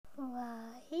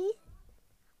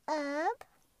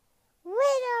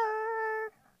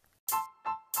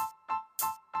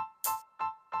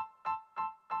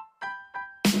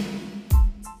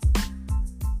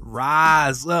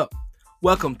Rise up.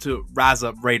 Welcome to Rise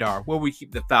Up Radar, where we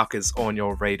keep the Falcons on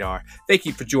your radar. Thank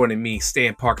you for joining me,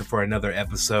 Stan Parker, for another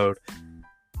episode.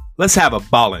 Let's have a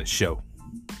ballin' show.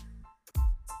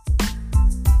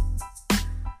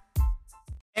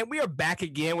 And we are back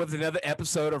again with another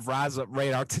episode of Rise Up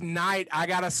Radar. Tonight, I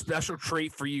got a special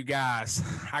treat for you guys.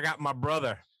 I got my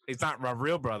brother. He's not my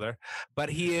real brother, but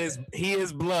he is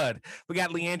blood. We got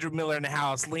Leandrew Miller in the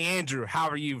house. Leandrew, how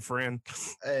are you, friend?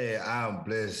 Hey, I'm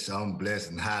blessed. I'm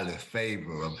blessed and highly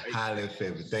favored. I'm highly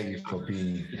favored. Thank you for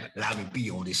allowing me to be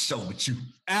on this show with you.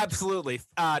 Absolutely.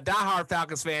 Diehard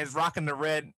Falcons fans rocking the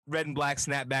red and black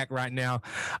snapback right now.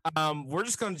 We're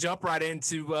just going to jump right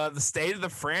into the state of the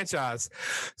franchise.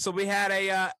 So we had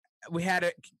a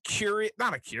curious,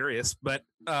 not a curious, but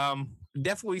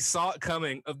definitely saw it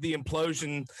coming of the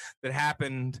implosion that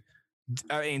happened.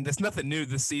 I mean, there's nothing new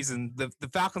this season. The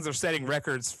Falcons are setting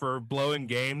records for blowing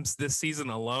games this season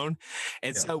alone.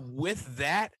 And so with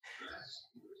that,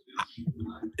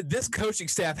 this coaching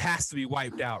staff has to be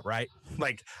wiped out, right?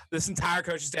 Like this entire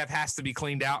coaching staff has to be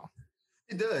cleaned out.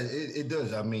 It does. It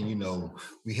does. I mean,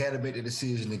 we had to make the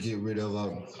decision to get rid of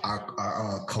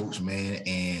our coach, man.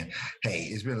 And hey,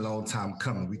 it's been a long time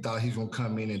coming. We thought he was gonna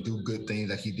come in and do good things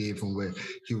like he did from where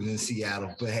he was in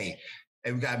Seattle. But hey,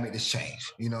 we gotta make this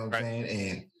change. You know what I'm saying?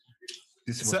 And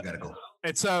this is where we gotta go.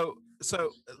 And so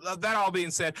that all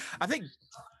being said, I think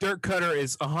Dirk Koetter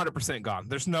is 100% gone.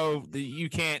 There's no, you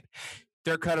can't.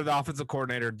 Dirk Koetter, the offensive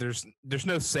coordinator. There's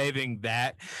no saving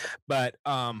that. But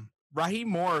Raheem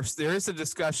Morris, there is a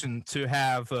discussion to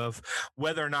have of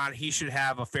whether or not he should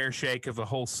have a fair shake of a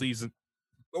whole season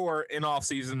or an off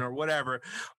season or whatever,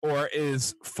 or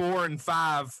is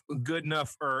 4-5 good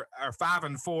enough, or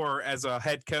 5-4 as a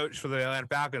head coach for the Atlanta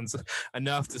Falcons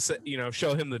enough to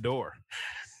show him the door.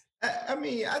 I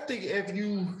mean, I think if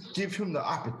you give him the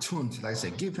opportunity, like I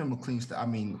said, give him a clean start. I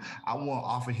mean, I won't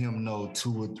offer him no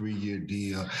 2 or 3 year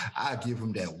deal. I give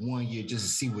him that 1 year just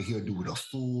to see what he'll do with a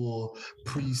full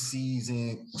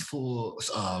preseason, full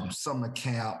summer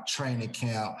camp, training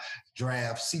camp,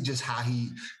 draft. See just how he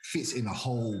fits in the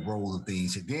whole role of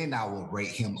things. And then I will rate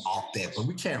him off that. But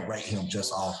we can't rate him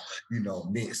just off,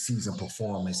 mid-season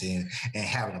performance and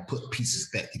having to put pieces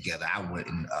back together. I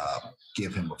wouldn't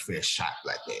give him a fair shot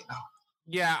like that. No.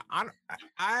 Yeah,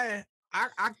 I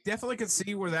definitely could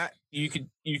see where that you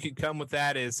could come with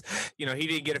that is, he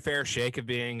didn't get a fair shake of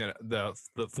being the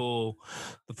full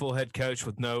head coach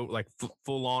with no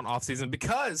full on off season,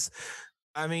 because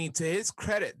I mean, to his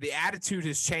credit, the attitude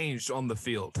has changed on the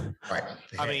field. Right.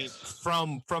 I mean,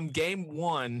 from game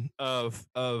one of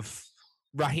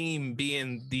Raheem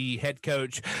being the head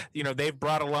coach, they've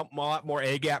brought a lot more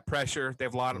A-gap pressure. They've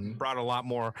brought a lot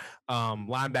more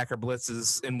linebacker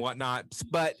blitzes and whatnot.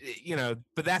 But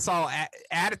that's all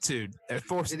attitude,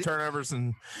 forcing turnovers,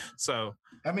 and so.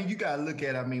 I mean, you got to look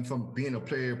at, from being a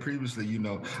player previously,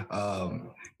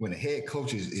 when a head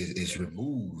coach is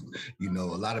removed, a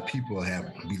lot of people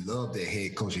have beloved their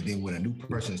head coach. And then when a new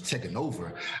person is taking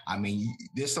over, I mean,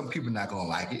 there's some people not going to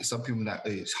like it. Some people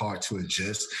it's hard to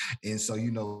adjust. And so,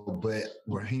 but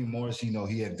Raheem Morris, he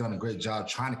has done a great job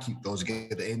trying to keep those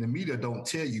together. And the media don't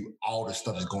tell you all the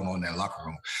stuff that's going on in that locker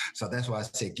room. So that's why I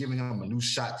said giving him a new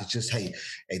shot to just, hey,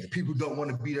 the people who don't want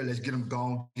to be there, let's get them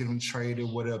gone, get them traded,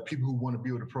 whatever. People who want to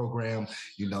be with the program,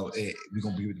 we're going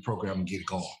to be with the program and get it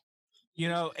going.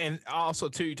 And also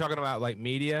too, you're talking about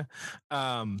media.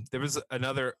 There was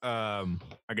another, a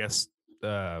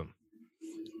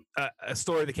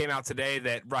story that came out today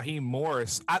that Raheem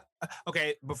Morris.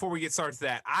 Before we get started to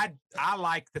that, I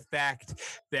like the fact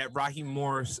that Raheem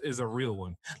Morris is a real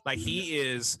one. Like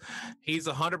he's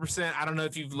 100%. I don't know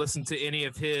if you've listened to any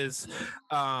of his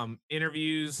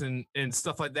interviews and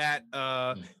stuff like that.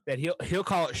 That he'll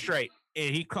call it straight.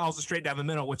 And he calls it straight down the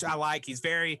middle, which I like. He's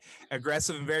very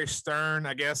aggressive and very stern,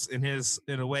 I guess, in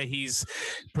a way he's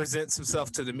presents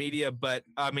himself to the media. But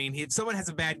I mean, if someone has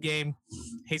a bad game,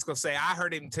 he's gonna say, "I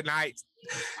heard him tonight."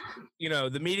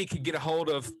 The media could get a hold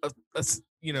of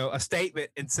a statement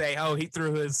and say, "Oh, he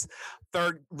threw his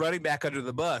third running back under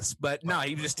the bus." But no,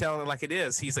 he was just telling it like it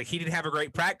is. He's like, he didn't have a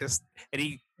great practice, and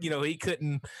he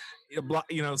couldn't.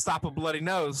 Stop a bloody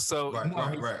nose. So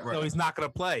right. He's not going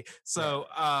to play. So,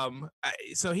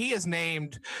 so he has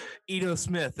named Ito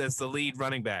Smith as the lead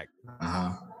running back.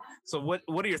 Uh-huh. So what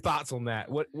are your thoughts on that?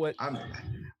 What?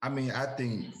 I mean, I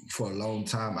think for a long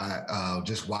time, I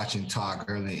just watching Todd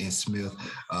Gurley and Smith.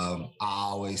 I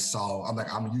always saw. I'm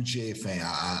a UGA fan.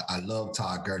 I love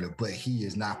Todd Gurley, but he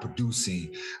is not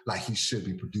producing like he should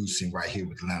be producing right here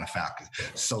with the Atlanta Falcons.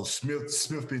 So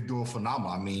Smith been doing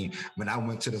phenomenal. I mean, when I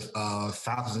went to the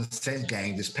Falcons and Saints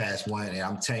game this past one, and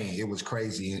I'm telling you, it was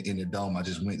crazy in the dome. I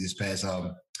just went this past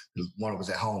one was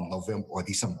at home, November or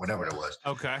December, whatever it was.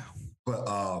 Okay. But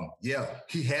yeah,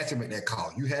 he had to make that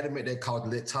call. You had to make that call to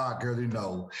let Todd Gurley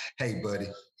know, hey, buddy,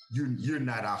 you're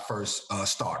not our first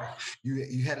starter.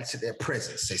 You had to set that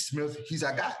presence. Say, Smith, he's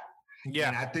our guy. Yeah.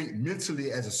 And I think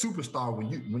mentally as a superstar,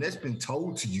 when that's been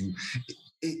told to you,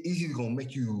 it's either gonna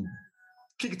make you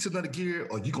kick it to another gear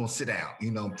or you're gonna sit down,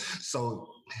 you know. So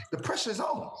the pressure is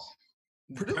on.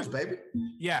 Produce, baby.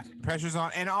 Yeah, pressure's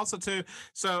on, and also too.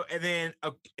 So, and then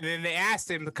they asked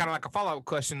him kind of like a follow-up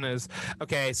question is,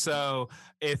 okay, so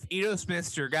if Ito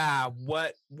Smith's your guy,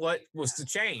 what was the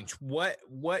change? What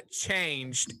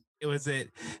changed? Was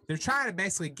it they're trying to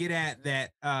basically get at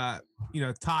that?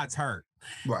 Todd's hurt,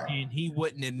 right? And he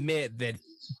wouldn't admit that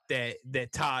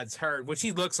Todd's hurt, which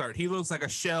he looks hurt. He looks like a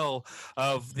shell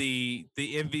of the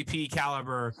MVP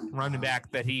caliber running back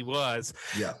that he was.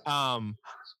 Yeah.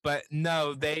 But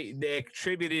no, they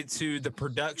attributed to the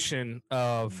production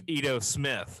of Ito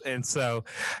Smith. And so,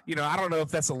 I don't know if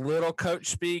that's a little coach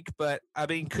speak, but I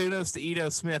mean, kudos to Ito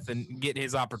Smith and getting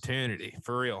his opportunity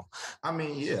for real. I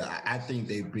mean, yeah, I think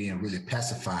they've been really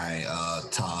pacifying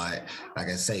Todd. Like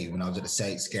I say, when I was at the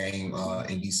Saints game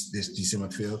in this December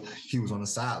field, he was on the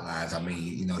sidelines. I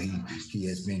mean, he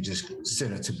has been just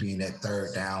centered to being that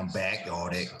third down back or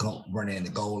that running in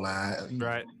the goal line.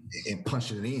 Right. And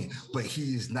punching it in, but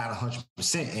he is not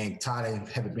 100%, and Todd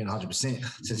haven't been 100%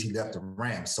 since he left the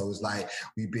Rams. So it's like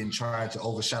we've been trying to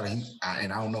overshadow.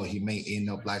 And I don't know, he may end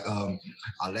up like our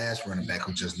last running back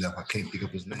who just left. I can't think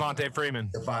of his name. Devontae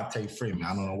Freeman.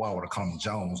 I don't know why I would have called him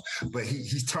Jones, but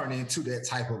he's turned into that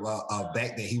type of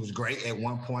back that he was great at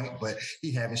one point, but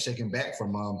he haven't shaken back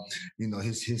from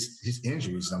his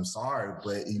injuries. I'm sorry,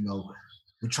 but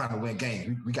we're trying to win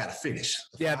games. We got to finish.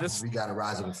 We got to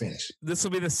rise up and finish. This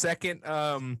will be the second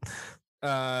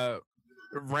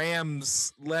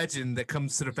Rams legend that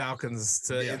comes to the Falcons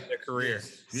to end their career.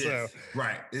 Yes. So,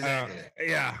 right. Exactly.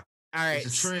 Yeah. All right.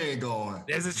 There's a trend going.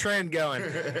 There's a trend going.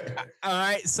 All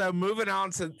right. So moving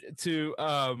on to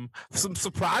some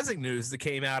surprising news that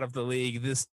came out of the league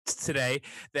today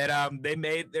that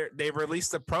they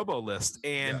released the Pro Bowl list,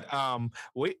 and on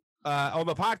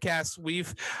the podcast, we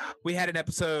had an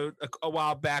episode a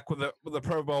while back with the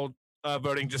Pro Bowl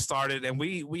voting just started, and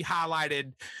we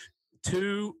highlighted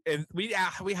we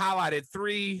highlighted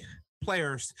three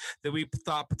players that we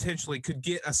thought potentially could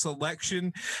get a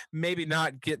selection, maybe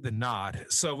not get the nod.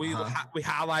 So we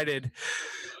highlighted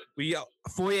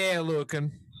Foye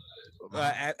Oluokun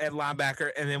at linebacker,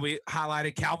 and then we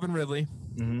highlighted Calvin Ridley,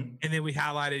 and then we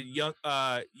highlighted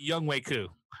Younghoe Koo.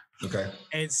 Okay.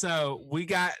 And so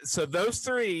those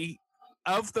three,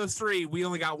 we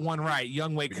only got one right.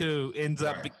 Younghoe Koo ends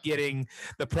up getting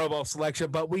the Pro Bowl selection,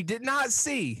 but we did not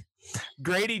see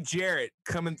Grady Jarrett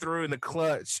coming through in the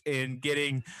clutch and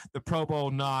getting the Pro Bowl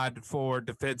nod for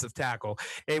defensive tackle,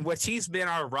 and which he's been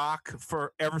our rock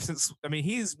for ever since. I mean,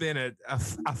 he's been a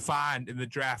find in the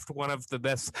draft, one of the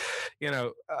best,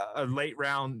 late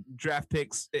round draft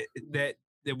picks that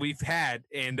we've had,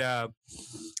 and I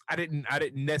didn't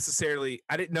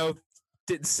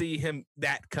see him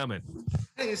that coming.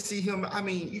 I didn't see him. I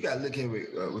mean, you got to look at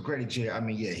it with Grady Jarrett. I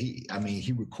mean, yeah,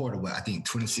 he recorded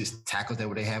 26 tackles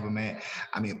that they have him at.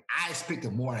 I mean, I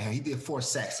expected more than him. He did 4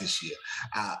 sacks this year.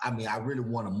 I really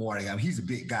wanted more than him. He's a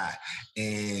big guy,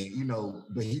 and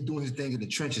but he's doing his thing in the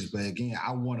trenches. But again,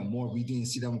 I wanted more. We didn't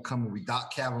see them coming. We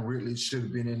thought Calvin Ridley should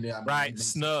have been in there.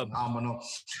 Snub.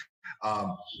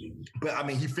 But I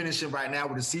mean, he finishing right now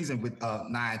with the season with 9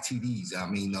 TDs. I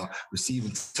mean,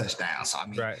 receiving touchdowns. So I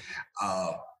mean,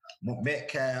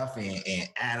 Metcalf and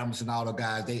Adams and all the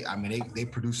guys, they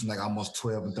producing like almost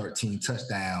 12 and 13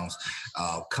 touchdowns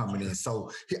coming in. So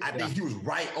I think he was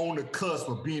right on the cusp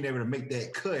of being able to make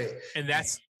that cut. And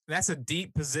that's a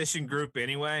deep position group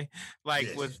anyway.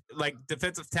 With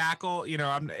defensive tackle,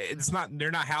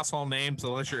 they're not household names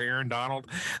unless you're Aaron Donald.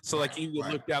 So you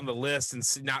would look down the list and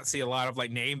not see a lot of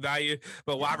name value,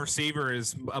 but wide receiver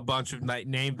is a bunch of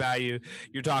name value.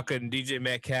 You're talking DJ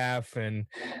Metcalf, and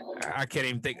I can't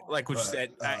even think what you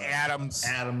said, Adams,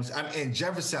 and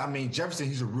Jefferson. Jefferson,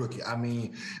 he's a rookie.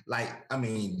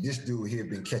 This dude here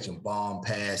been catching bomb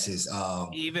passes.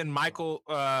 Even Michael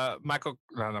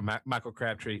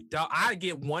Crabtree. I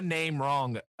get one name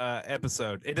wrong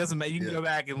episode. It doesn't matter. You can go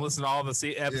back and listen to all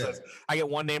the episodes. Yeah. I get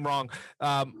one name wrong.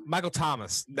 Michael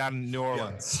Thomas down in New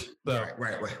Orleans. Yeah. So,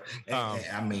 right. And,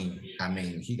 I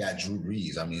mean, he got Drew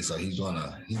Brees. I mean, so he's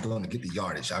gonna get the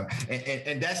yardage.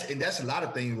 And that's a lot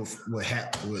of things with what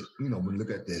happened with, when you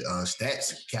look at the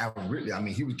stats. Calvin Ridley. I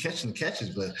mean, he was catching the catches,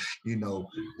 but the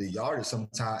yardage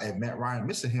sometimes. And Matt Ryan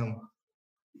missing him.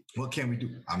 What can we do?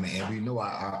 I mean, and we know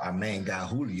our main guy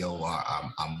Julio,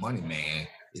 our money man,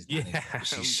 is he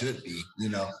should be.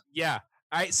 Yeah.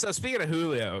 All right. So speaking of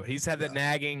Julio, he's had that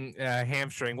nagging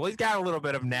hamstring. Well, he's got a little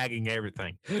bit of nagging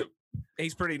everything.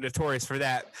 He's pretty notorious for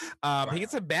that. He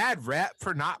gets a bad rep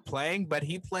for not playing, but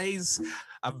he plays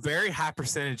a very high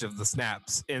percentage of the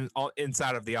snaps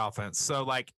inside of the offense. So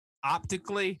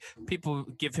optically, people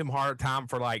give him a hard time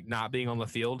for not being on the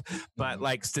field, but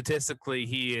statistically,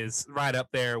 he is right up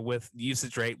there with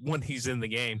usage rate when he's in the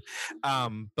game.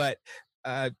 But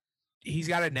he's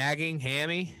got a nagging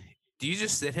hammy. Do you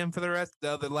just sit him for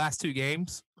the last two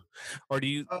games, or do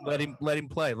you let him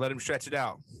play, let him stretch it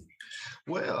out?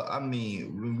 Well, I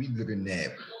mean, when we looking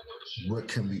at what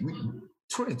can we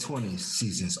 2020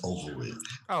 season's over with.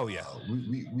 Oh yeah.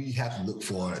 We have to look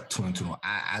for 2021.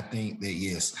 I think that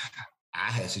yes, I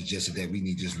had suggested that we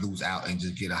need to just lose out and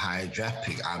just get a higher draft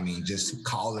pick. I mean, just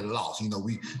call it a loss.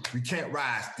 We can't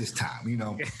rise this time,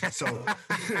 So,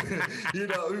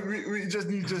 we just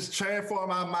need to just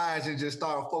transform our minds and just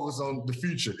start focus on the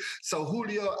future. So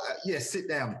Julio, sit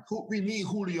down. We need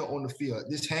Julio on the field.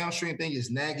 This hamstring thing is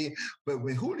nagging, but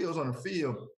when Julio's on the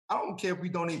field, I don't care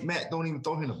if Matt don't even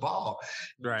throw him the ball.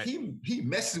 Right. He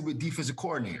messes with defensive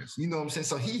coordinators. You know what I'm saying?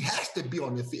 So he has to be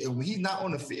on the field. And when he's not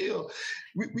on the field,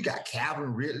 we got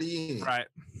Calvin Ridley. Right.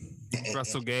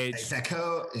 Russell Gage.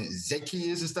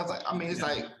 Zacchaeus and stuff like. I mean, it's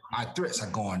like our threats are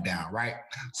going down, right?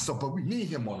 So, but we need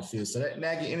him on the field. So that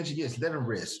nagging energy, yes, let him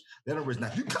rest. Let him rest. Now,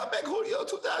 if you come back, Julio,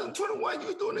 2021,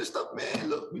 you doing this stuff, man.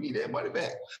 Look, we need that money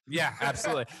back. Yeah,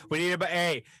 absolutely. We need it, but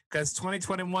hey, because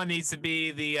 2021 needs to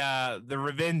be the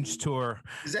revenge tour.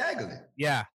 Exactly.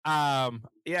 Yeah. I'm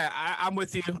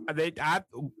with you.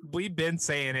 We've been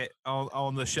saying it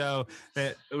on the show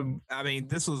that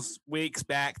this was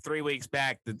 3 weeks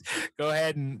back. That go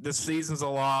ahead and this season's a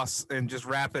loss and just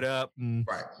wrap it up and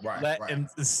right.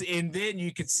 And then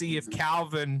you could see if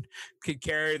Calvin could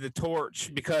carry the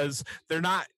torch because they're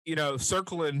not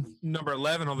circling number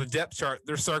 11 on the depth chart.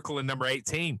 They're circling number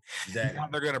 18. Exactly. Now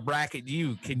they're going to bracket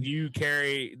you. Can you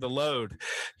carry the load?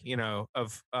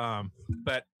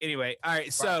 But anyway, all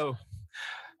right.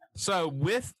 So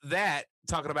with that,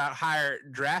 talking about higher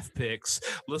draft picks,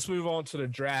 let's move on to the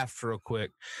draft real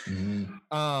quick.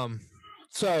 Mm-hmm.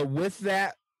 So with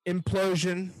that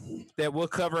implosion that we'll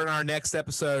cover in our next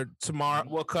episode tomorrow,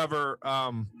 we'll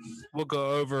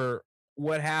go over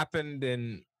what happened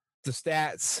and the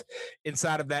stats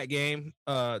inside of that game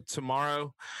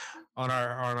tomorrow on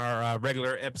our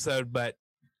regular episode. But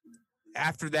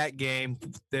after that game,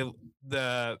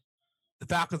 the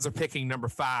Falcons are picking number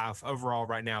 5 overall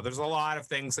right now. There's a lot of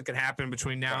things that can happen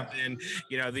between now and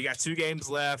then. They got 2 games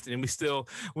left, and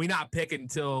we not pick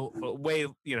until way.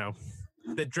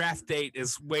 The draft date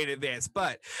is way in advance,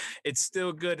 but it's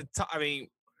still good to all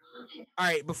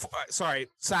right.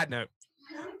 Side note: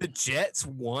 the Jets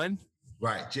won.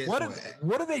 Right. What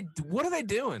are they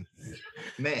doing?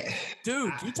 Man.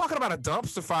 Dude, you're talking about a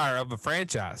dumpster fire of a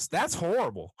franchise. That's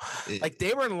horrible.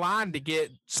 They were in line to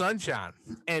get sunshine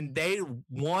and they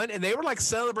won and they were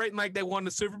celebrating like they won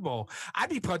the Super Bowl. I'd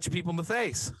be punching people in the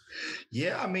face.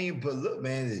 Yeah, but look,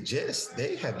 man, the Jets,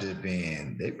 they've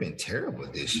been terrible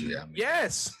this year.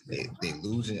 Yes. They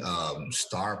losing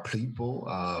star people.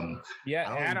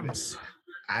 Adams.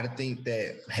 I think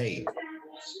that, hey,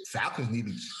 Falcons need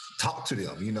to talk to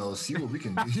them, see what we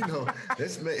can do.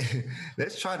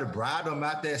 Let's try to bribe them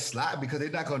out that slot because they're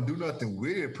not going to do nothing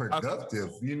weird,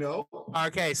 productive,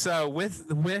 Okay, so with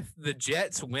the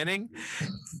Jets winning,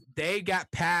 they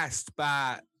got passed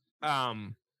by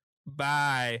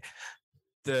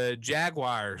the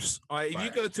Jaguars. If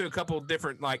you go to a couple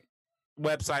different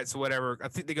websites or whatever, I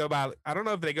think they go by, I don't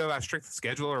know if they go by strength of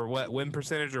schedule or what win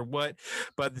percentage or what,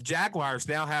 but the Jaguars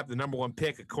now have the number 1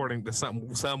 pick according to some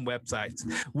websites.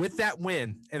 With that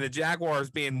win and the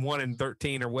Jaguars being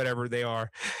 1-13 or whatever they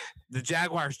are, the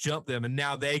Jaguars jumped them and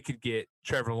now they could get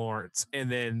Trevor Lawrence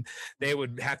and then they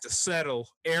would have to settle,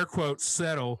 air quotes,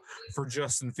 settle for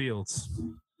Justin Fields.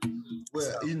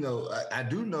 Well, I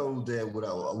do know that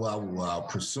what I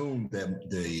presume that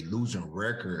the losing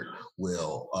record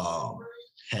will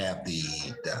have the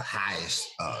highest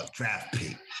draft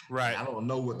pick. Right. I don't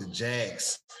know what the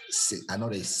Jags. I know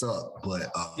they suck,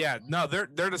 but no, they're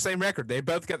the same record. They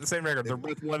both got the same record. They're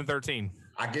both 1-13.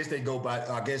 I guess they go by.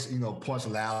 I guess points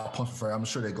allowed, points preferred. I'm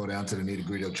sure they go down to the nitty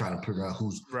gritty of trying to figure out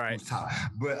who's top.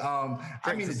 But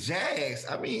I mean, the Jags.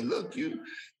 I mean, look, you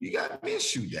got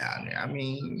Minshew down there. I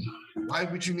mean, why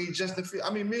would you need Justin Fields?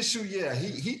 I mean, Minshew, yeah,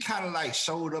 he kind of like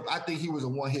showed up. I think he was a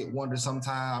one-hit wonder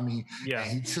sometime. I mean, yeah,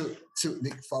 he took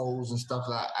Nick Foles and stuff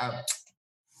like that.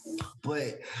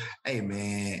 But hey,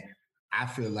 man, I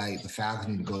feel like the Falcons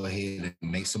need to go ahead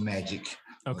and make some magic.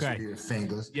 Okay. Spirit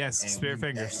fingers. Yes, spirit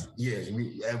fingers. Yes,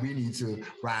 we need to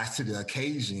rise to the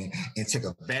occasion and take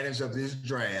advantage of this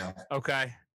draft.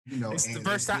 Okay. It's the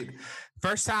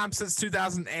first time since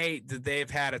 2008 that they've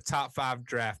had a top 5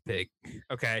 draft pick.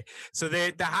 Okay, so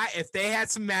if they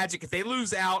had some magic, if they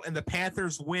lose out and the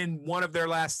Panthers win one of their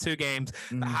last 2 games,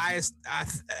 the highest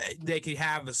they could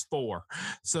have is 4.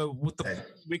 So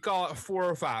we call it 4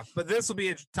 or 5, but this will be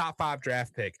a top 5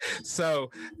 draft pick.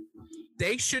 So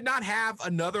they should not have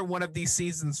another one of these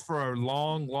seasons for a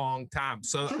long, long time.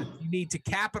 So you need to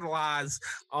capitalize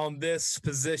on this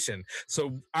position. So,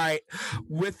 all right,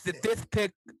 with the 5th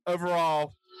pick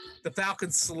overall, the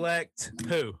Falcons select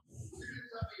who?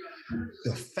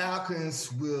 The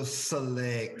Falcons will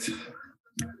select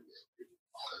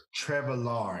Trevor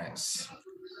Lawrence.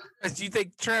 Do you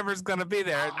think Trevor's going to be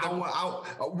there? Well,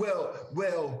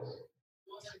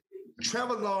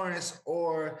 Trevor Lawrence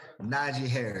or Najee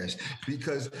Harris,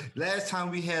 because last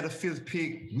time we had a 5th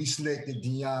pick, we selected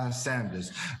Deion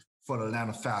Sanders for the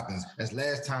Atlanta Falcons. That's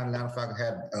last time the Atlanta Falcons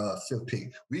had a 5th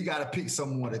pick. We got to pick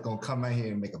someone that's going to come out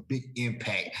here and make a big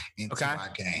impact into our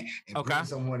game and bring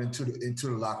someone into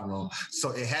the locker room.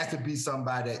 So it has to be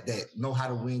somebody that know how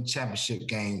to win championship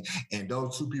games. And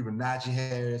those 2 people, Najee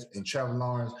Harris and Trevor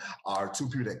Lawrence, are 2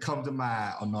 people that come to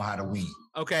mind or know how to win.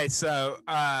 Okay, so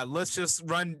let's just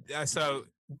run. So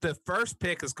the first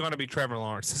pick is going to be Trevor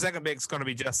Lawrence. The second pick is going to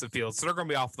be Justin Fields. So they're going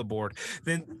to be off the board.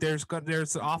 Then there's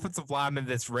an offensive lineman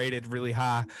that's rated really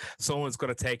high. Someone's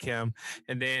going to take him.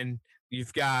 And then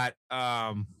you've got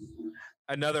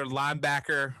another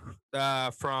linebacker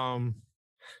from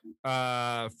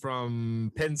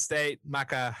Penn State,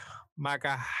 Micah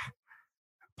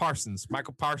Parsons.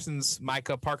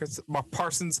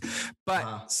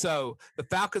 But so the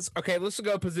Falcons, okay, let's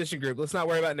go position group. Let's not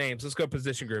worry about names. Let's go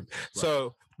position group. Right.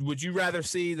 So would you rather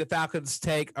see the Falcons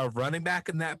take a running back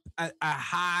in that a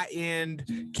high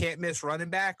end can't miss running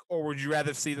back, or would you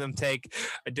rather see them take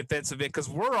a defensive end? Because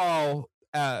we're all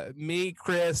me,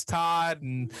 Chris, Todd,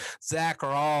 and Zach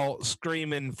are all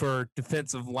screaming for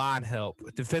defensive line help,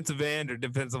 defensive end or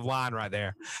defensive line right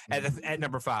there at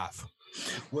number 5.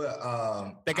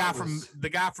 Well, the guy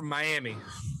from Miami.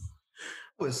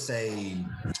 I would say,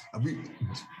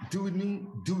 do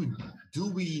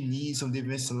we need some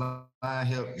defensive line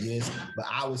help? Yes, but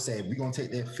I would say if we're gonna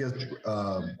take that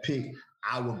 5th pick,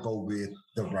 I would go with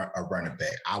a running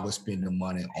back. I would spend the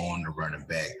money on the running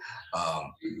back.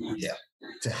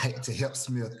 To help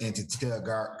Smith and to tell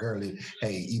Gurley,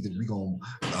 hey, either we gonna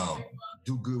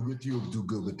do good with you or do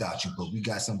good without you. But we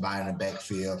got somebody in the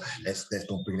backfield that's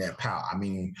gonna bring that power. I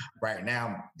mean, right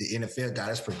now the NFL got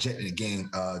us projecting again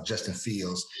Justin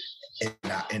Fields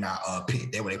in our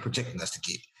pick. That's what they're projecting us to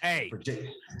get. Hey,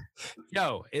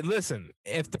 listen,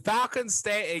 if the Falcons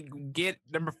stay and get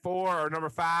number 4 or number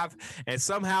 5, and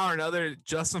somehow or another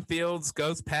Justin Fields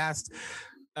goes past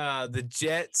the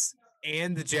Jets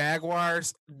and the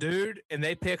Jaguars, dude, and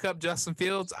they pick up Justin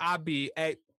Fields, I'd be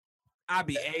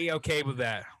A-okay with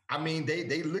that. I mean,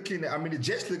 they looking at, the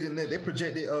Jets looking at, they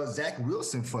projected Zach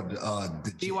Wilson for the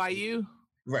BYU?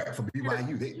 Right, for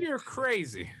BYU. You're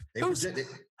crazy. Who's that?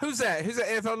 Who's that,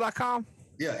 NFL.com?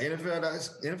 Yeah,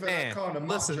 NFL.com, the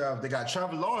mock draft. They got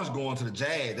Trevor Lawrence going to the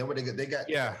Jags. That's what they got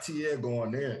TL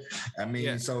going there. I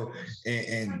mean, so,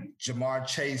 and Jamar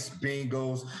Chase,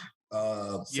 Bengals,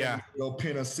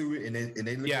 Penna Seward, and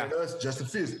they look at us, Justin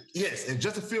Fields. Yes, and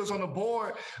Justin Fields on the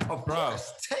board, of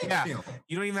course, take him.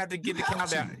 You don't even have to get the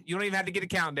countdown. You don't even have to get a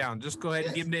countdown. Just go ahead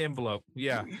and give him the envelope.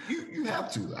 Yeah, you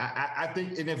have to. I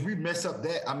think, and if we mess up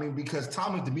that, because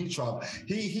Thomas Dimitrov,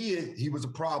 he was a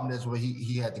problem. That's where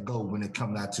he had to go when it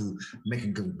comes out to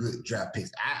making good draft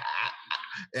picks.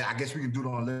 I guess we can do it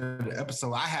on another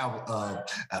episode. I have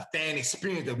a fan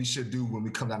experience that we should do when we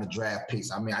come down to draft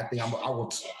picks. I think I will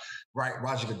write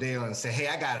Roger Goodell and say, hey,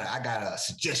 I got a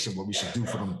suggestion what we should do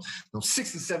for them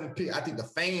 6 and 7 picks. I think the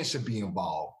fans should be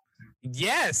involved.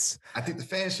 Yes. I think the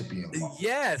fans should be involved.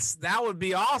 Yes, that would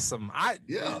be awesome.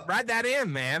 Write that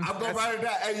in, man. I'm gonna write it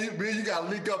down. Hey, you gotta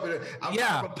link up in it. I'm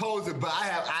not proposing, but I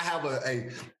have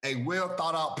a well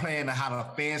thought out plan of how the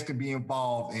fans can be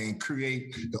involved and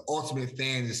create the ultimate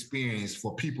fan experience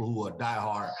for people who are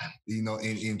diehard,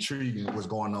 and intrigued in what's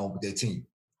going on with their team.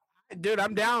 Dude,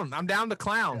 I'm down. I'm down to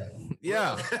clown.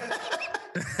 Yeah.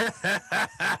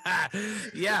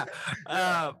 Yeah.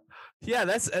 Yeah,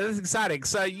 that's exciting.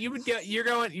 So you're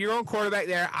going quarterback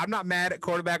there. I'm not mad at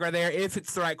quarterback right there if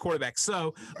it's the right quarterback.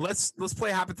 So let's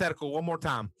play hypothetical one more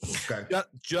time. Okay.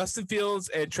 Justin Fields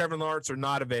and Trevor Lawrence are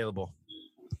not available.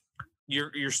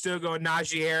 You're still going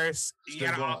Najee Harris,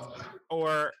 you're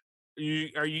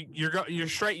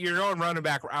going running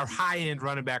back, our high end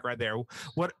running back right there.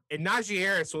 And Najee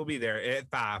Harris will be there at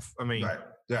 5. I mean,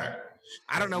 right.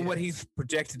 I don't know what he's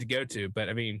projected to go to, but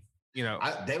I mean,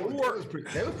 they was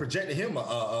projecting him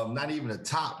not even a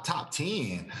top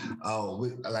 10.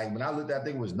 Like when I looked at, I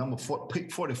think it was number 4, pick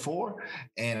 44,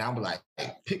 and I'm like,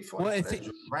 pick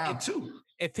 44, round 2.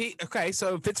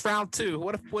 So if it's round 2,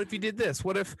 what if you did this?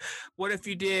 What if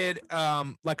you did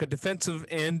like a defensive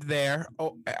end there,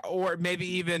 or maybe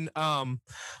even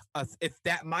if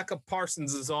that Micah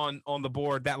Parsons is on the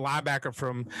board, that linebacker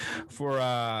for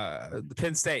the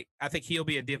Penn State, I think he'll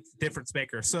be a difference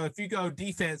maker. So if you go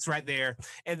defense right there,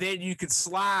 and then you could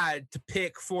slide to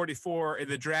pick 44 in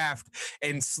the draft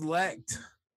and select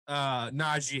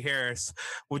Najee Harris,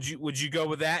 would you go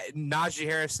with that, Najee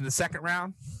Harris in the second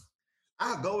round?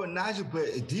 I'll go with Najee,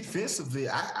 but defensively,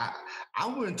 I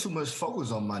wouldn't too much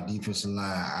focus on my defensive line.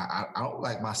 I don't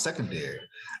like my secondary.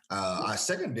 Our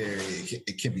secondary,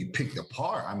 it can be picked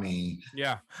apart. I mean,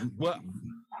 yeah. Well,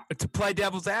 to play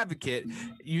devil's advocate,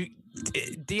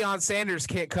 Deion Sanders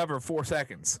can't cover 4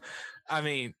 seconds. I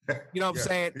mean, you know what I'm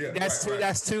saying? Yeah,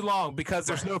 that's too long because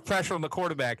there's no pressure on the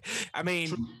quarterback. I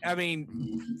mean,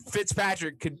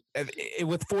 Fitzpatrick could,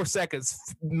 with 4 seconds,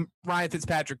 Ryan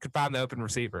Fitzpatrick could find the open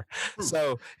receiver.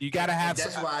 So you got to have.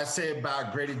 That's why I said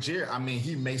about Grady Jarrett. I mean,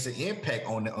 he makes an impact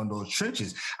on those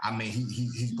trenches. I mean,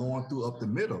 he's going through up the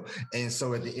middle, and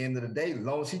so at the end of the day, as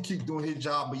long as he keeps doing his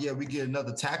job, but we get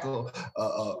another tackle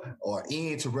or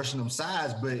end to rushing them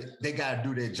sides, but they got to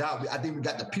do their job. I think we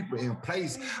got the people in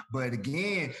place, but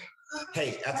again,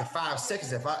 hey, after 5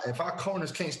 seconds, if our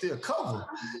corners can't still cover,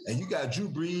 and you got Drew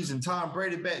Brees and Tom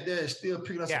Brady back there still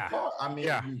picking us apart, I mean,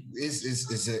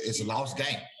 it's a lost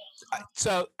game.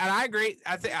 So, and I agree.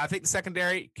 I think the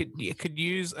secondary could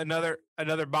use another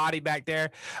body back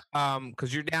there,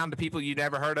 because you're down to people you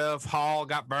never heard of. Hall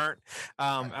got burnt.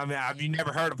 I mean, you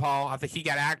never heard of Hall. I think he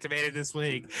got activated this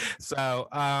week. So,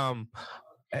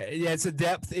 yeah, it's a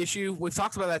depth issue. We've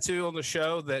talked about that too on the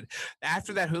show, that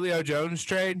after that Julio Jones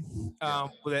trade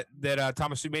that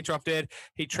Thomas Dimitroff did,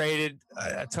 he traded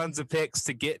tons of picks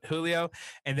to get Julio,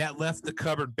 and that left the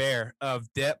cupboard bare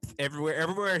of depth everywhere.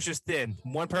 Everywhere is just thin.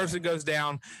 One person goes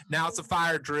down. Now it's a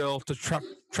fire drill to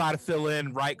try to fill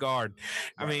in right guard.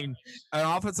 I mean, an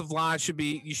offensive line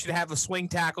you should have a swing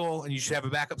tackle and you should have a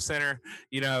backup center,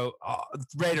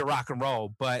 ready to rock and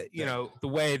roll. But, the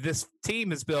way this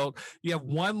team is built, you have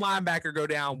one linebacker go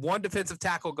down, one defensive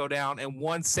tackle go down, and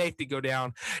one safety go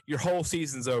down. Your whole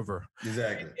season's over.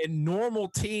 Exactly. And normal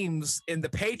teams, and the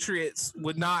Patriots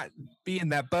would not be in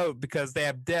that boat because they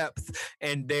have depth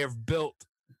and they're built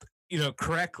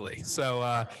correctly. So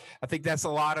I think that's a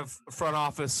lot of front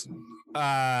office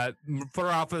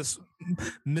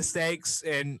mistakes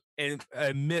and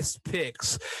missed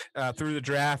picks through the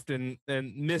draft and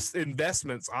missed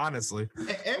investments, honestly.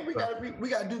 And we got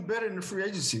to do better in the free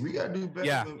agency. We got to do better.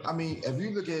 Yeah. I mean, if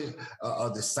you look at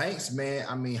the Saints, man,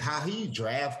 I mean, how he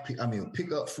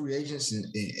pick up free agents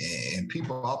and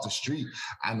people off the street.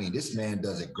 I mean, this man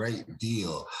does a great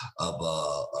deal of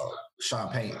Sean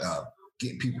Payne,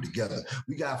 getting people together.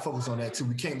 We got to focus on that too.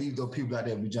 We can't leave those people out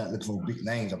there. We just looking for big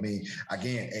names. I mean,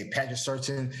 again, Patrick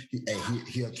Surtain,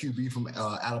 he a QB from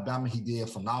Alabama. He did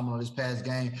phenomenal this past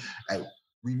game.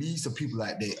 We need some people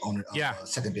like that on the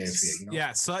secondary field.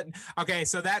 Yeah, Sutton. Okay,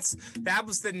 so that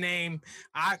was the name.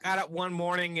 I got up one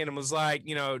morning and it was like,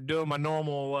 doing my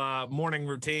normal morning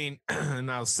routine, and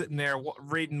I was sitting there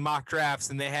reading mock drafts,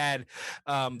 and they had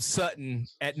Sutton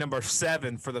at number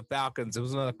 7 for the Falcons. It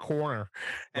was another corner,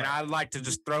 and I'd like to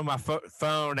just throw my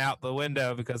phone out the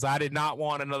window because I did not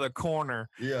want another corner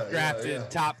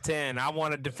drafted top 10. I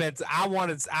want a defense. I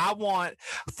want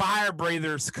fire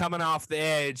breathers coming off the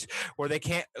edge where they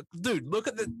can't. Dude, look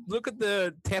at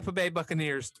the Tampa Bay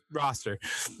Buccaneers roster.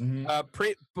 Mm-hmm.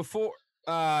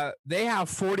 they have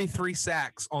 43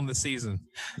 sacks on the season.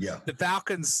 Yeah. The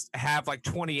Falcons have like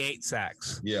 28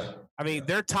 sacks. Yeah. I mean,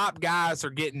 their top guys are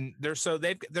getting their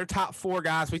top 4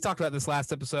 guys. We talked about this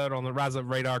last episode on the Rise Up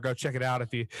Radar. Go check it out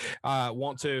if you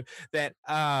want to. That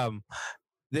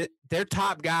their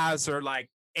top guys are like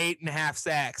 8.5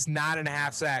 sacks,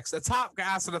 9.5 sacks. The top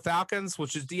guys for the Falcons,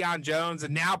 which is Deion Jones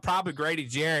and now probably Grady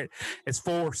Jarrett, is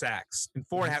 4 sacks and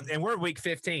 4.5. And we're week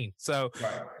 15. So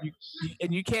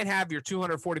you can't have your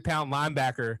 240-pound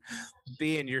linebacker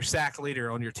being your sack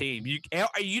leader on your team.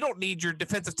 You don't need your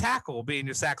defensive tackle being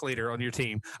your sack leader on your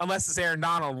team unless it's Aaron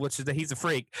Donald, which is that he's a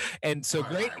freak. And so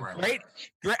great.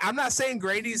 I'm not saying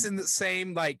Grady's in the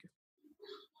same like.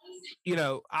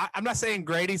 I'm not saying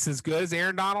Grady's as good as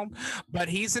Aaron Donald, but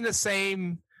he's in the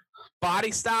same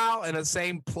body style and the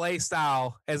same play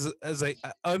style as a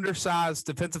undersized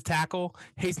defensive tackle.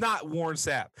 He's not Warren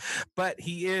Sapp, but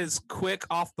he is quick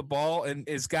off the ball and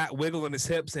has got wiggle in his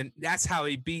hips, and that's how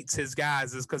he beats his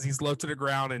guys is because he's low to the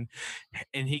ground and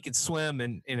he can swim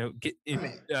and get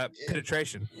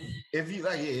penetration. If you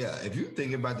if you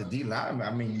think about the D line,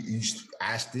 I mean,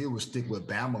 I still would stick with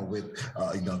Bama with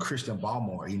Christian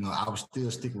Barmore. I would still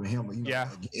stick with him.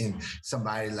 And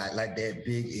somebody like that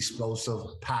big,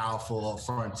 explosive, powerful up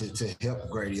front to help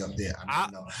Grady up there.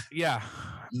 I'm with you.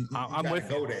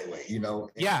 Go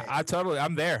that way,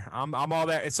 I'm there. I'm all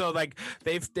there. And so like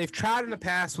they've tried in the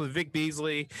past with Vic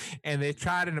Beasley, and they've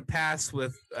tried in the past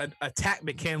with Attack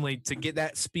McKinley to get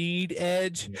that speed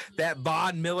edge, that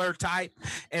Von Miller type,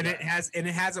 and it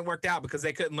hasn't worked out because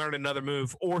they couldn't learn another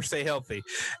move or stay healthy.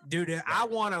 Dude, I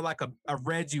want a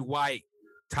Reggie White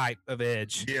type of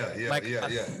edge.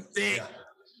 Thick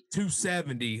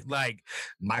 270, like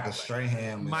Michael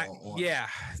Strahan.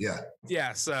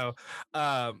 So, but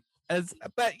I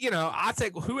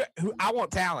think who I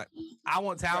want talent. I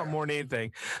want talent more than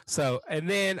anything. So, and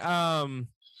then,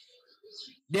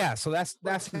 so that's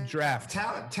the draft.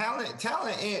 Talent,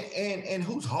 and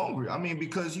who's hungry. I mean,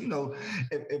 because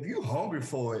if you're hungry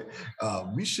for it,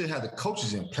 we should have the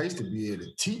coaches in place to be able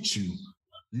to teach you.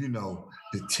 You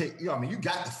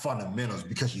got the fundamentals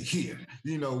because you're here.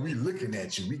 We looking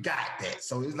at you. We got that.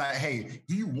 So it's like, hey,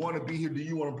 do you want to be here? Do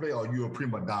you want to play? Or are you a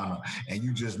prima donna and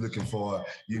you just looking for,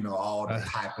 all the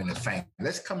hype and the fame?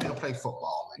 Let's come here and play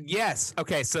football. Man. Yes.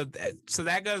 Okay. So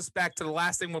that goes back to the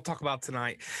last thing we'll talk about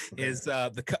tonight is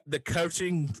the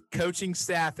coaching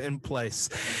staff in place.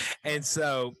 And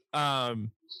so,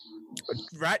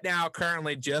 right now,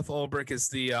 currently, Jeff Ulbrich is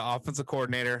the offensive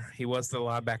coordinator. He was the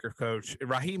linebacker coach.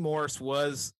 Raheem Morris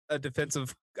was a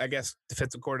defensive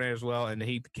coordinator as well, and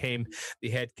he became the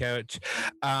head coach.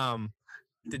 The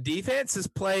defense has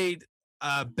played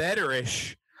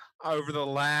betterish over the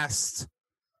last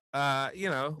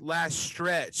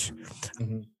stretch.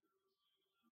 Mm-hmm.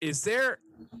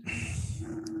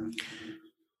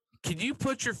 Can you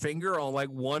put your finger on like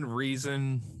one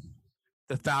reason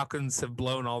the Falcons have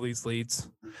blown all these leads?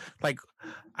 Like,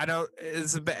 I know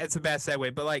it's a bad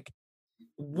segue, but like,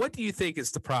 what do you think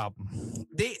is the problem?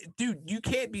 You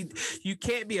can't be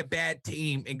a bad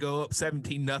team and go up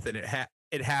 17-0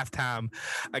 at halftime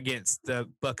against the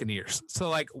Buccaneers. So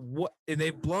like, what? And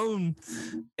they've blown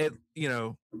at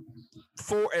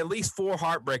least 4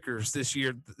 heartbreakers this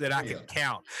year that I can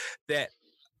count. That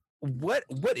what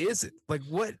is it like?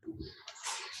 What?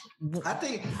 I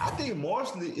think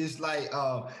mostly it's like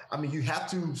you have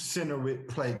to center it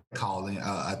play calling.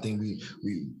 I think we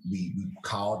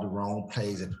called the wrong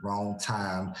plays at the wrong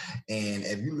time, and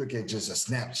if you look at just a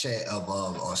snapshot of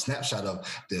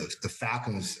the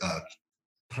Falcons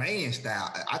playing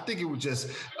style, I think it was just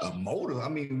a motive. I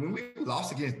mean, when we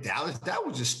lost against Dallas, that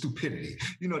was just stupidity.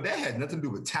 That had nothing to do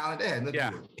with talent. That had nothing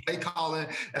to do with play calling.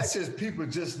 That's just people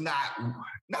just not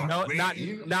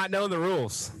knowing the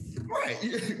rules. Right.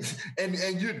 And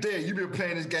you're there. You've been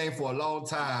playing this game for a long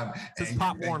time. It's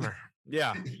Pop Warner.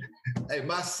 Yeah. Hey,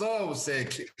 my son was saying,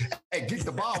 hey, get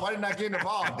the ball. Why didn't I get the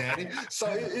ball, Daddy? So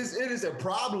it is a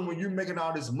problem when you're making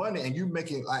all this money and you're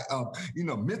making like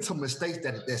mental mistakes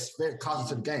that's very costly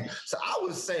to the game. So I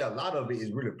would say a lot of it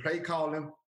is really play calling.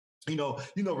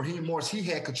 Raheem Morris, he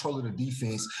had control of the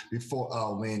defense before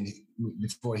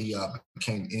he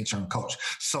became interim coach.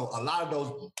 So a lot of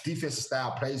those defensive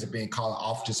style plays are being called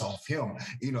off just off him.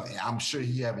 And I'm sure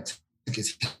he haven't took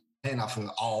his hand off of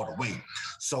it all the way.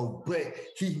 So, but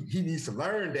he needs to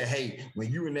learn that, hey,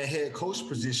 when you're in that head coach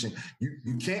position,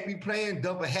 you can't be playing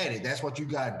double-headed. That's what you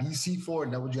got DC for,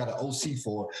 and that's what you got an OC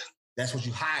for. That's what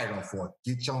you hired them for.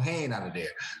 Get your hand out of there.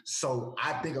 So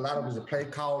I think a lot of it is a play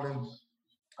calling.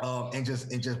 and just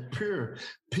pure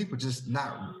people just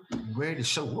not ready to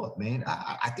show up, man.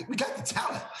 I think we got the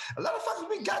talent. A lot of fuckers,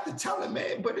 we got the talent,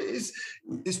 man, but it's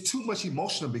too much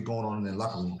emotional been going on in the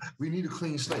locker room. We need a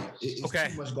clean slate. It's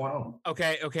too much going on.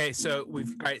 Okay. So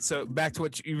so back to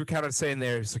what you were kind of saying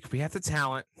there. Is like we have the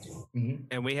talent,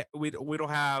 and we don't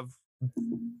have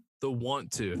the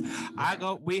want to.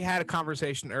 We had a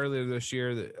conversation earlier this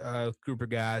year that group of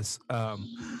guys.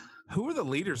 Who are the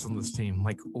leaders on this team?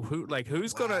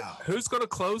 Who's gonna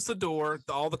close the door?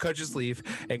 All the coaches leave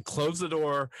and close the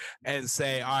door and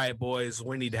say, "All right, boys,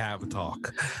 we need to have a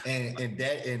talk." And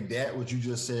that what you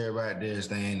just said right there,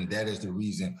 Stan. That is the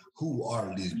reason who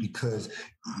are leaders, because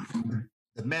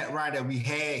the Matt Ryan that we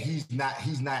had, he's not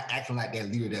acting like that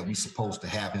leader that we supposed to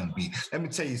have him be. Let me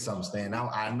tell you something, Stan.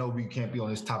 I know we can't be on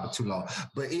this topic too long,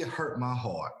 but it hurt my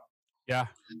heart. Yeah.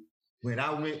 When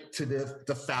I went to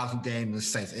the Falcons game in the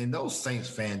Saints, and those Saints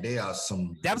fans, they are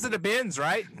some. That was in the Benz,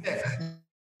 right?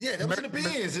 Yeah, that was in the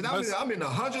Benz, and I'm in the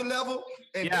 100 level,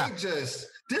 and they just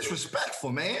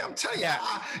disrespectful, man. I'm telling you,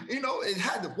 it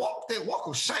had to walk that walk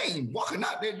of shame, walking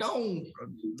out there.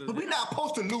 We're not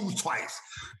supposed to lose twice.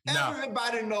 No.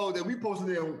 Everybody knows that we supposed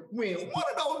to win one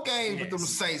of those games with them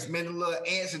Saints, man. The little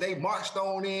ants, they marched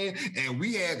on in, and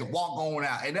we had to walk on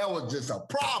out, and that was just a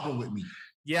problem with me.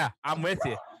 Yeah, I'm with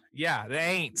you. Yeah, the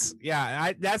Aints.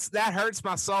 Yeah, that hurts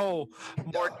my soul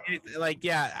more.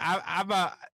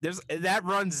 That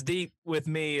runs deep with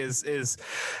me. They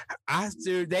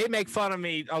make fun of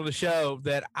me on the show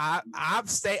that I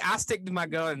stick to my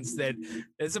guns. That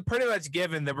it's a pretty much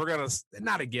given that we're gonna,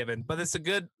 not a given, but it's a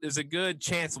good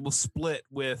chance we'll split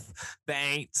with the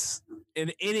Aints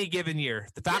in any given year.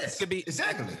 The Falcons could be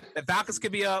exactly. The Falcons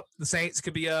could be up. The Saints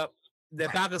could be up. The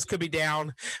Falcons could be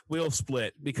down. We'll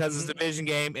split because it's a division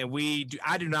game, and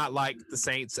I do not like the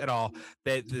Saints at all.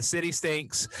 The city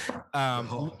stinks.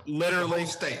 Literally, the whole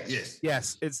state.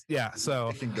 Yes.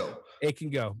 So it can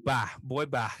go. Bye, boy.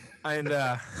 Bye. And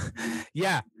the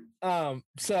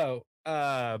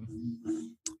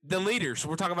leaders.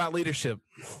 We're talking about leadership.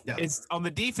 Yeah. It's on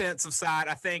the defensive side.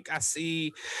 I think I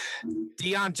see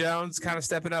Deion Jones kind of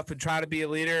stepping up and trying to be a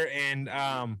leader, and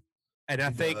I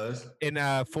think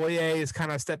Foye has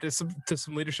kind of stepped into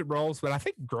some leadership roles, but I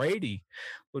think Grady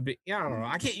would be. I don't know.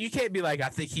 You can't be like, I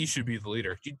think he should be the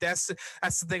leader. That's the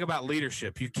thing about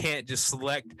leadership. You can't just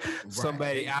select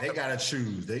somebody. They gotta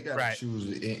choose. They gotta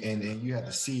choose, and you have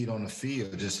to see it on the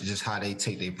field. Just how they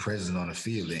take their presence on the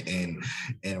field, and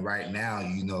right now,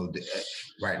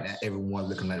 right now everyone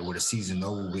looking like with the season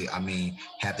over with. I mean,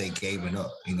 have they given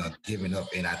up? And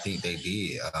I think they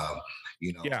did.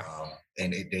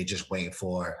 And they just waiting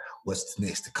for what's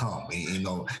next to come.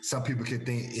 Some people can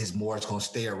think it's going to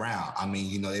stay around. I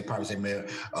mean, they probably say, man,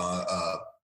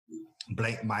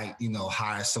 Blake might,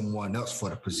 hire someone else for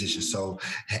the position. So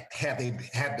have they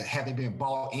been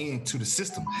bought into the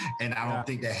system? And I don't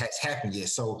think that has happened yet.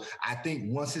 So I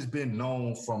think once it's been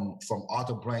known from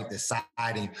Arthur Blank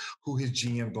deciding who his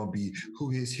GM going to be,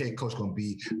 who his head coach going to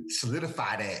be,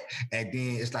 solidify that. And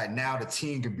then it's like now the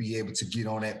team can be able to get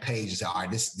on that page and say, all right,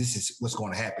 this is what's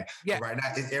going to happen. Yeah. Right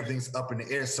now everything's up in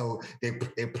the air. So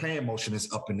their plan motion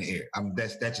is up in the air. I mean,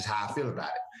 that's just how I feel about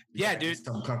it. Yeah, dude.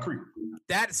 Something concrete.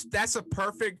 That's a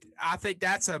perfect. I think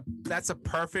that's a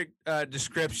perfect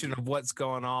description of what's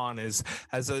going on. Is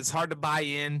it's hard to buy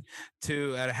in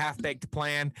to a half-baked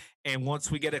plan, and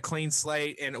once we get a clean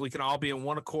slate and we can all be in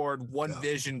one accord, one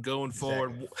vision going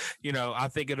forward, I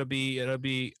think it'll be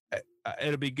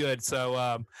good. So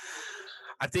I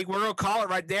think we're gonna call it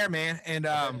right there, man. And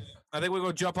I think we're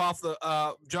gonna jump off the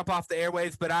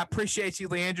airwaves. But I appreciate you,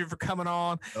 Leandro, for coming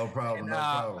on. No problem. No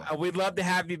problem. We'd love to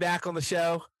have you back on the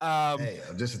show. Hey,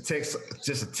 just a text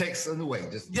in the way.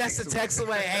 Just a text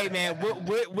away. Hey, man,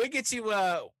 we'll get you.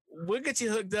 We'll get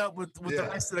you hooked up with the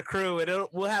rest of the crew, and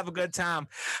we'll have a good time.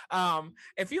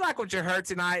 If you like what you heard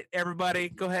tonight, everybody,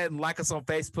 go ahead and like us on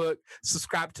Facebook,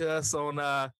 subscribe to us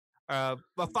on.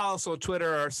 Follow us on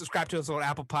Twitter or subscribe to us on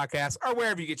Apple Podcasts or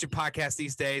wherever you get your podcasts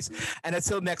these days. And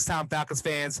until next time, Falcons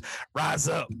fans, rise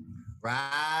up.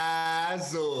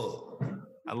 Rise up.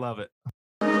 I love it.